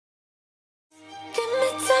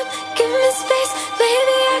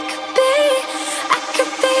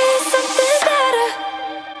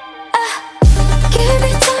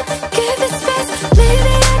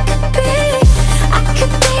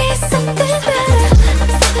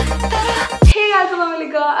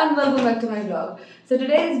vlog. So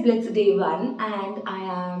today is Blitz day 1 and I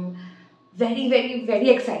am very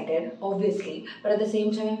excited, obviously, but at the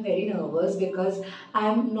same time I'm very nervous because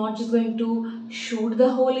I'm not just going to shoot the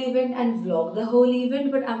whole event and vlog the whole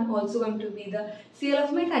event, but I'm also going to be the CL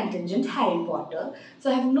of my contingent, Harry Potter. So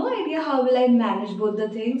I have no idea how will I manage both the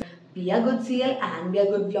things, be a good CL and be a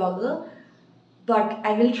good vlogger. But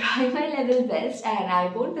I will try my level best and I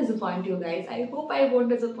won't disappoint you guys. I hope I won't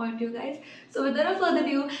disappoint you guys. So without further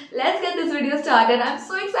ado, let's get this video started. I'm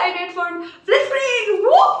so excited for BLITZKRIEG!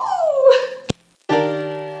 Woo!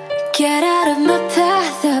 Get out of my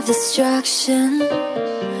path of destruction.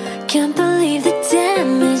 Can't believe the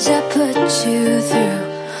damage I put you through.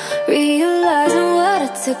 Realizing what I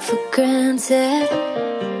took for granted.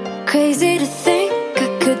 Crazy to think I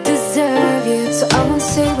could deserve you. So I won't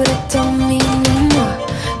say what I don't mean.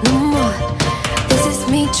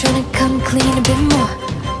 Me trying to come clean a bit more.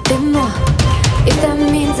 If that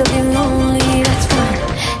means I'll be lonely, that's fine.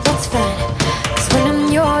 Cause when I'm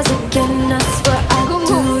yours again, I swear I'll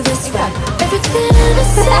do this right. Everything I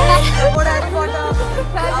said,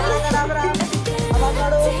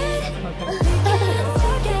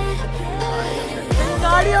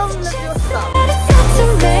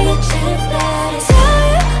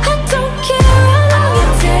 I don't care how long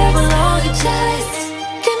it takes, how long it takes.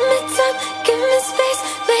 Give me time, give me space.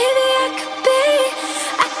 Maybe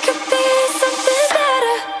I could be something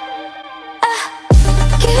better.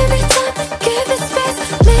 Give me time, give me space.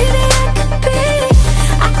 Maybe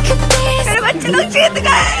I could be मेरे बच्चे लोग जीत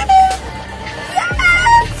गए।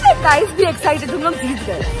 Guys be excited, तुम लोग जीत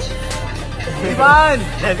गए।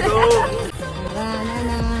 Let's go.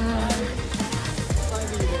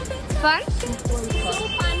 Fun? So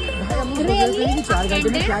fun. Really? Okay.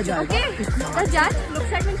 The judge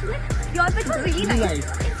looks at me and she's like, your pic was really nice.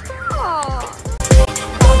 Oh.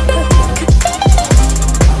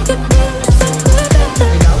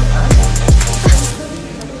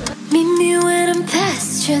 meet me when I'm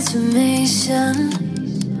past transformation.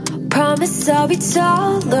 Promise I'll be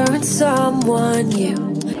taller and someone new.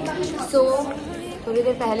 So थोड़ी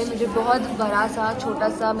देर पहले मुझे बहुत बड़ा सा, छोटा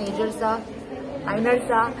सा, major सा, minor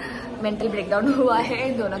सा मेंटल ब्रेकडाउन हुआ है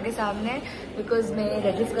इन दोनों के सामने। बिकॉज मैं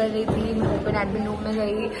रजिस्टर कर रही थी, मैं ओपन एडमिन रूम में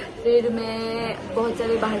गई, फिर मैं बहुत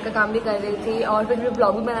सारे बाहर का काम भी कर रही थी और फिर मुझे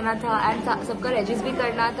ब्लॉग भी बनाना था एंड सबका रजिस्टर भी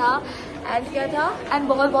करना था एंड क्या था एंड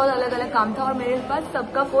बहुत अलग अलग काम था। और मेरे पास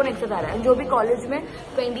सबका फ़ोन एक साथ आ रहा है। जो भी कॉलेज में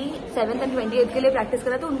 27th एंड 28th के लिए प्रैक्टिस कर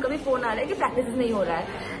रहा था उनका भी फ़ोन आ रहा है कि प्रैक्टिस नहीं हो रहा है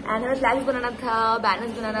एंड हमें फ्लैग्स बनाना था,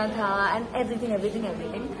 बैनर्स बनाना था एंड एवरीथिंग।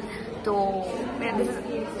 तो this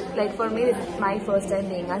is like for me, this is my first time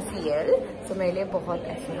being a CL। सो मेरे लिए बहुत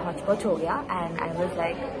ऐसे हॉचपॉच हो गया and I was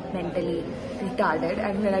like mentally retarded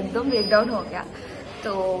and मेरा एकदम ब्रेकडाउन हो गया।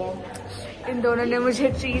 तो इन दोनों ने मुझे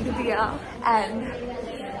ट्रीट दिया एंड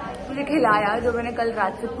मुझे खिलाया, जो मैंने कल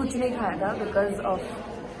रात से कुछ नहीं खाया था बिकॉज ऑफ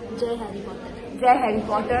जय Harry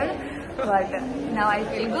Potter. But now I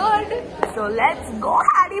feel good, so let's go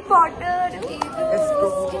Harry Potter.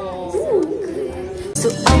 So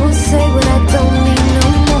I won't say what I don't mean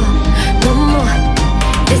no more.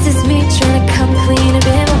 This is me trying to come clean a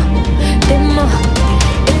bit more.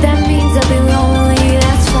 If that means I'll be lonely,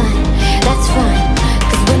 that's fine.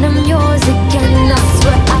 Cause when I'm yours again, I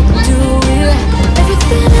swear I'll do it right.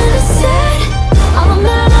 Everything I said, all of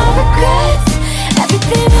my regrets,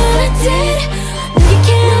 everything that I did, no you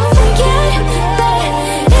can't forget that.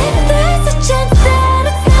 If there's a chance that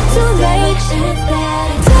it's not too late,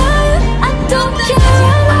 I don't care.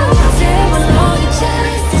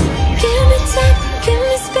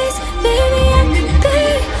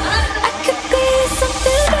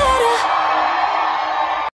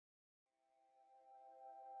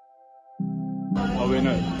 A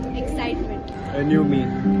winner. Excitement. A new me.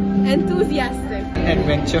 Enthusiastic.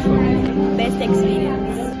 Adventureful. Best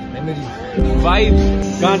experience. Memories. Vibes.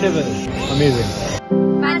 Carnival. Amazing.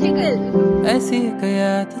 Magical. ऐसी एक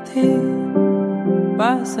याद थी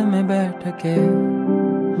पास में बैठ के,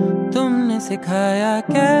 तुमने सिखाया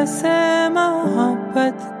कैसे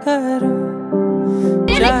मोहब्बत करो।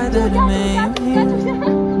 चादर में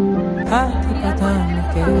हाथ पतान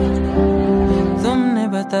के तुमने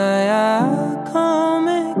बताया आँखों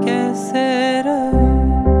में कैसे रहो।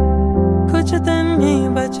 कुछ दिन ही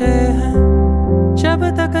बचे हैं जब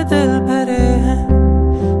तक दिल भरे हैं,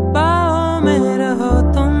 बाहों में रहो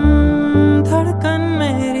तुम, धड़कन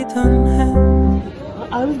मेरी धुन है।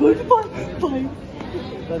 I was going to find.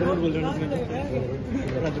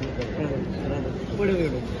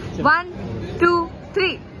 1, 2,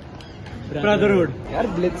 3 Brotherhood. यार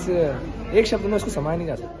ब्लिट्स एक शब्द में उसको समाया नहीं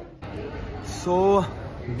जा सकता। सो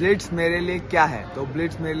ब्लिट्स मेरे लिए क्या है? तो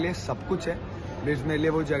ब्लिट्स मेरे लिए सब कुछ है। ब्लिट्ज मेरे लिए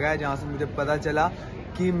वो जगह है जहाँ से मुझे पता चला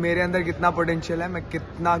कि मेरे अंदर कितना पोटेंशियल है, मैं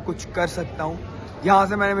कितना कुछ कर सकता हूँ। यहाँ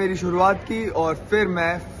से मैंने मेरी शुरुआत की और फिर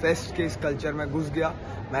मैं फेस्ट के इस कल्चर में घुस गया।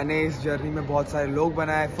 मैंने इस जर्नी में बहुत सारे लोग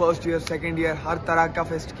बनाए, फर्स्ट ईयर सेकंड ईयर हर तरह का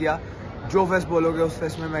फेस्ट किया। जो फेस्ट बोलोगे उस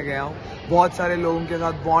फेस्ट में मैं गया हूँ। बहुत सारे लोगों के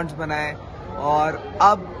साथ बॉन्ड्स बनाए और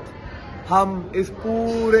अब हम इस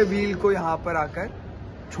पूरे व्हील को यहाँ पर आकर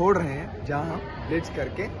छोड़ रहे हैं, जहाँ हम ब्लिट्ज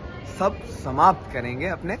करके सब समाप्त करेंगे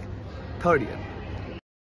अपने थर्ड ईयर।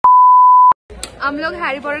 हम लोग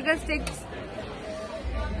हैरी पॉटर का स्टिक्स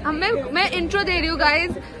मैं इंट्रो दे रही हूँ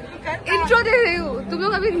गाइज, इंट्रो दे रही हूँ, तुम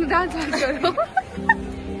लोग अभी डांस करो।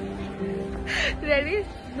 रेडी?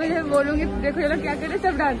 मैं बोलूंगी देखो ये लोग क्या कर रहे हैं,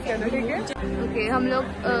 सब डांस करना, ठीक है? ओके, हम लोग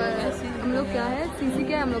क्या है, सीसी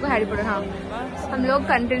क्या है हम लोग का, हैरी पॉटर। हाँ, हम लोग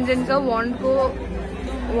कंटिजेंट का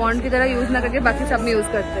वॉन्ड की तरह यूज ना करके बाकी सब में यूज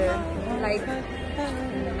करते हैं। लाइक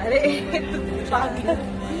अरे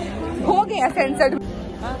हो गया censored.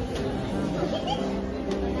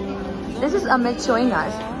 This is Amit showing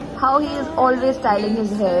us how he is always styling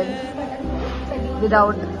his hair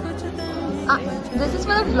without. This is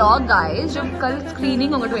for the vlog guys, जो कल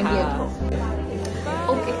स्क्रीनिंग होगा 28 को।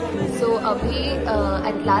 ओके, सो अभी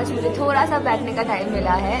एट लास्ट मुझे थोड़ा सा बैठने का टाइम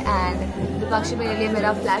मिला है एंड दीपाक्षी मेरे लिए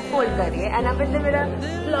मेरा फ्लैग फोल्ड कर रही है एंड अमित ने मेरा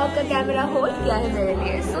vlog का कैमरा होल्ड किया है मेरे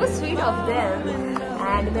लिए। So sweet of them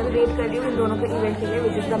and मैं वेट कर रही हूँ इन दोनों के इवेंट के लिए,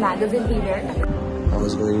 which is the magazine event.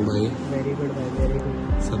 How's going भाई? वेरी गुड भाई, वेरी गुड।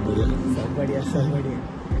 सब बढ़िया? सब बढ़िया, सब बढ़िया।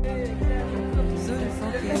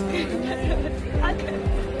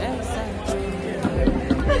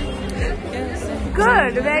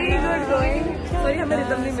 Good, very good going. Sorry हमें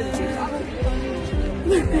रिदम नहीं मिलती।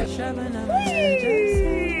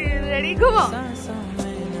 रेडी गो।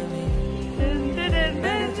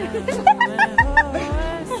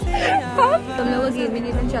 तुम लोगों का गेमिंग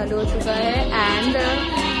इवेंट चालू हो चुका है एंड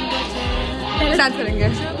पहले डांस करेंगे।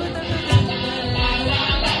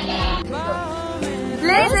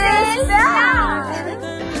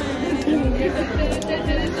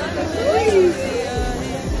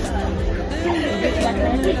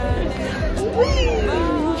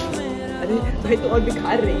 अरे भाई तो और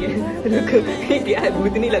बिखार रही है। क्या है,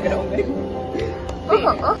 भूत नहीं लग रहा हूँ मैं।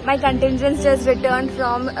 My contingents just returned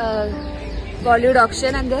from Bollywood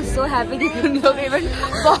auction and they are so happy कि तुम लोग इवेंट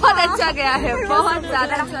बहुत अच्छा गया है, बहुत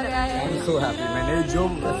ज्यादा अच्छा गया है। So happy. मैंने जो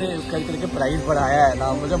ऐसे कई तरह के प्राइस बढ़ाया है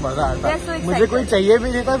ना, मुझे मजा आता है। मुझे कोई चाहिए भी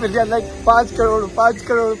नहीं था, फिर भी लाइक 5 करोड़ 5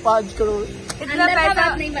 करोड़ 5 करोड़ इतना पैसा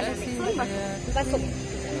नहीं बस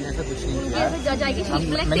ऐसा कुछ नहीं किया।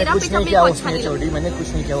 मैंने कुछ नहीं किया उसने, छोड़ी मैंने कुछ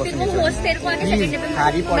नहीं किया उसने।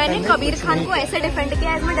 मैंने कबीर खान को ऐसे डिफेंड किया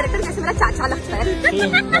एज माय डायरेक्टर जैसे मेरा चाचा लगता है।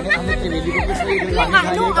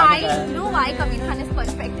 No I Kabir Khan is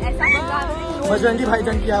perfect, ऐसा बजरंगी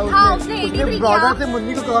भाईजान किया उसने बॉर्डर से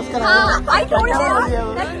मुन्नी को क्रॉस कराया। I told you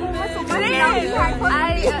that it is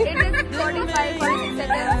 45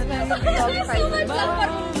 46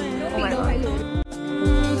 seconds.